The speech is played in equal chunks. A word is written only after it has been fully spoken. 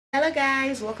Hello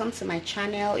guys, welcome to my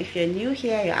channel. If you're new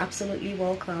here, you're absolutely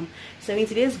welcome. So in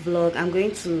today's vlog, I'm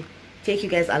going to take you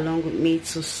guys along with me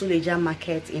to Suleja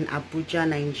Market in Abuja,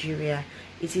 Nigeria.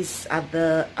 It is at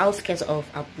the outskirts of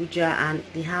Abuja and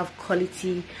they have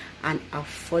quality and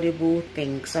affordable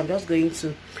things. So I'm just going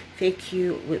to take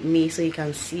you with me so you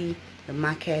can see the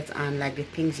market and like the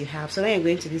things you have. So when you're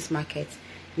going to this market,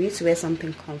 you need to wear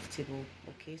something comfortable.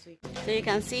 Okay, so you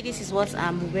can see this is what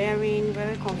I'm wearing,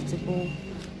 very comfortable.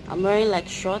 I'm wearing like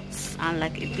shorts and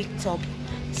like a big top,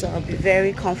 so I'll be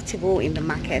very comfortable in the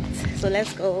market. So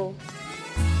let's go.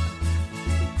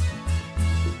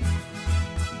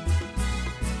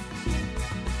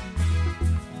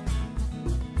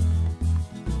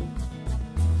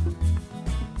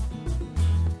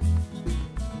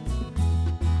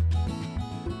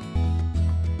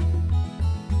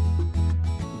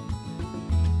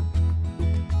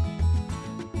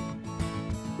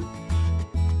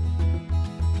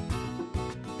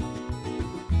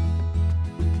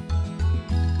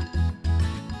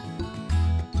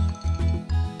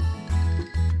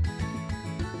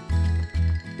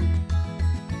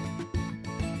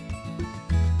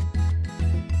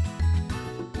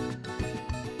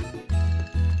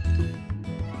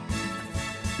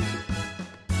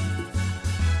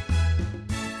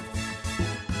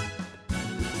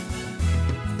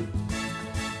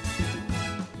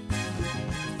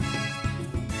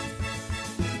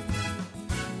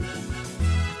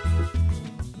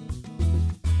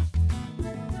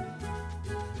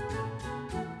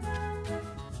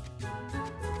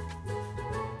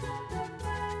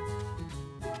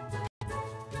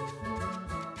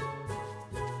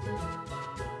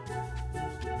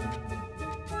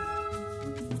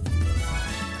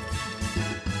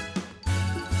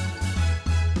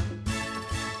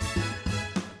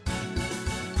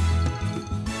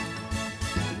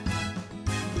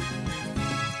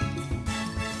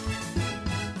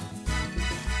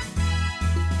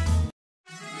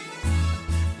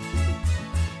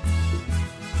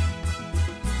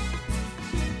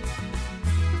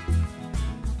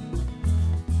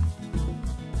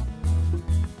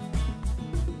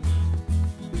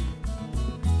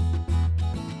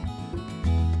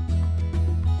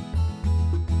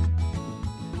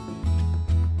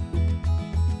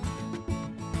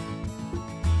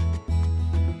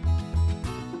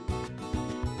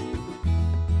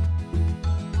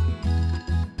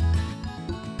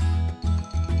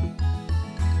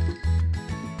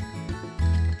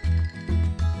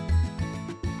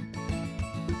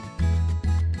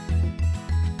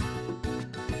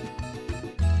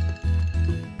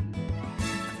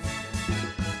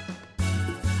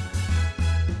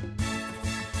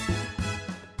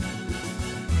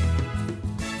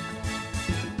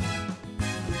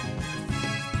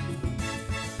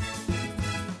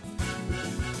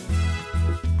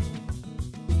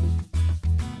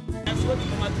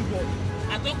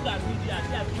 I talk that media,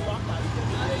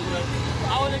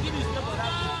 I want to give you step for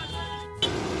that.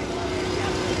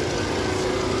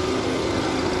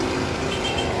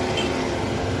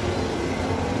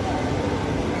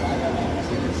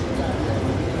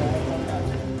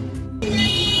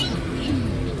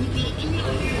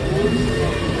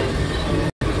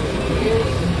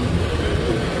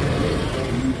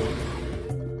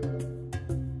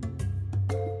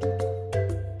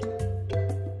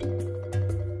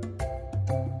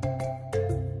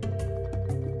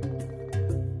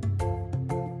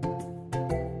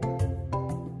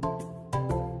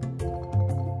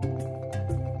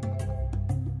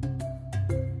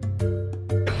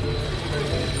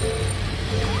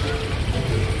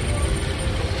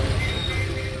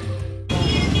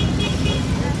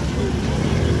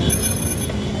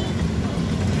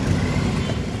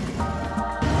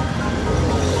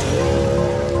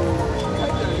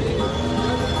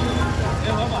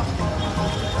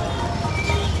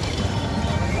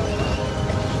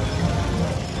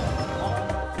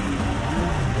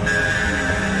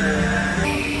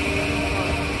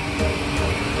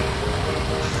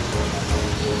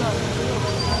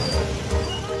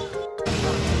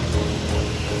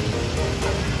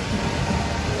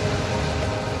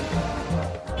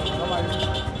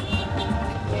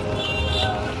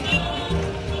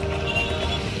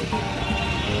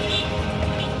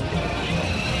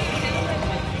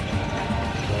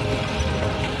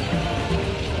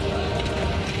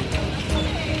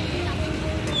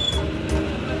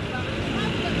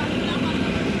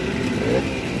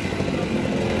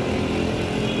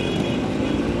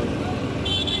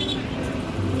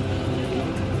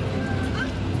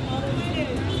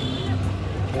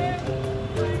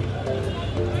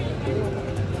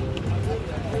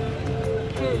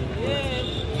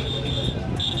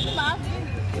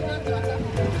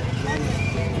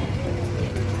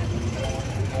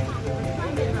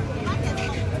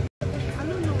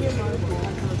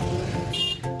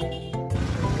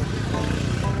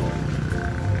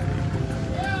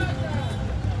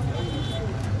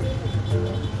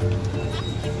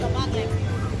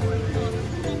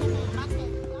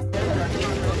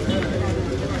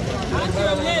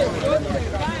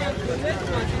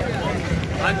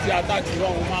 attack you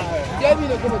wrong, man. Get me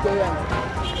the come to you.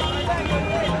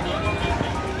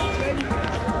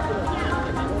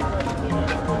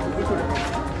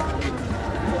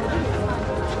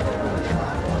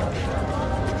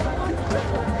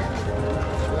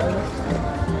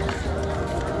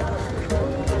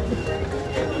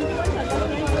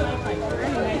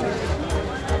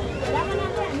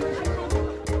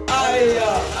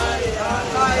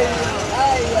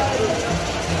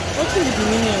 What is the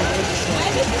meaning of this?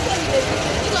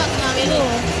 No.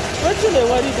 What is the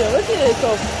worry there? What is the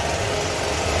talk?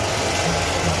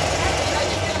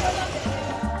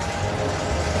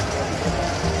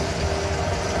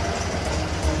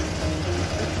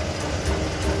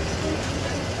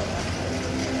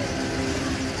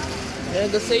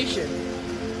 Negotiation.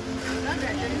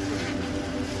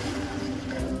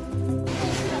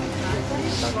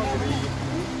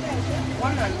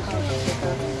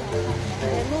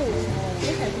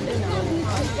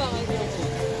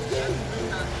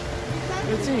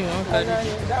 Wetin you wan carry?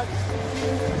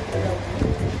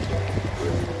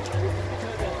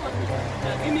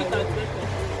 Give me calculator.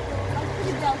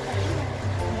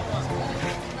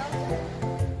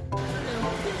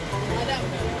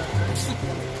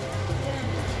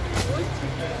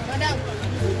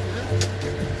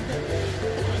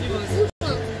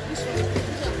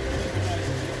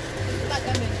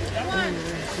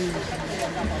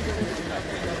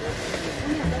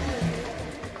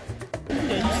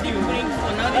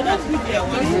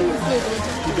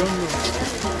 You don't know.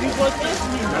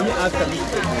 Let me ask you.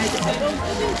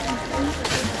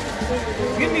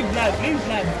 Give me black, bring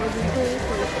black.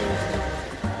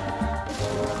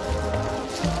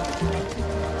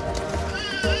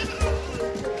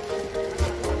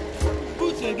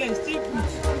 Put again, still put.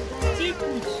 Still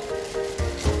put.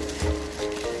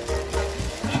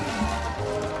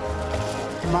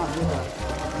 Ma,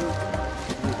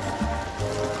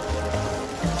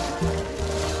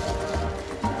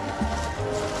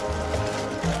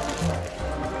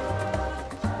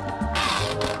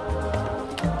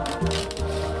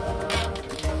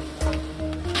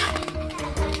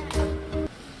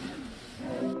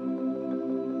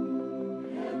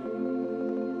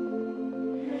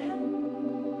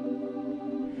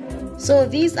 So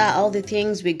these are all the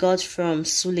things we got from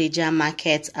Suleja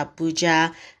Market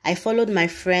Abuja. I followed my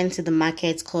friend to the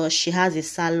market because she has a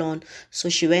salon, so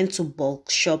she went to bulk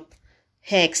shop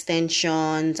hair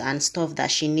extensions and stuff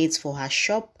that she needs for her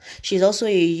shop. She's also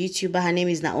a YouTuber. Her name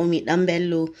is Naomi, and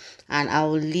I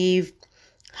will leave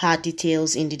her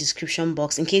details in the description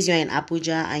box in case you're in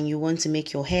Abuja and you want to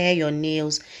make your hair, your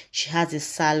nails. She has a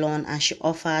salon and she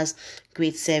offers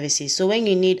great services. So when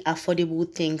you need affordable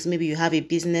things, maybe you have a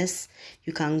business,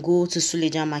 you can go to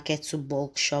Suleja Market to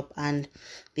bulk shop and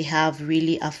they have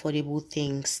really affordable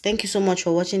things. Thank you so much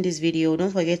for watching this video.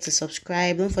 Don't forget to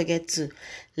subscribe, don't forget to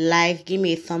like, give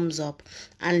me a thumbs up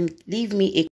and leave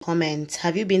me a comment.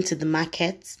 Have you been to the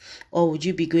market, or would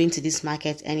you be going to this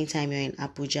market anytime you're in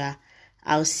Abuja?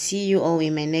 I'll see you all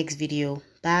in my next video.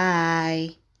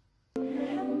 Bye.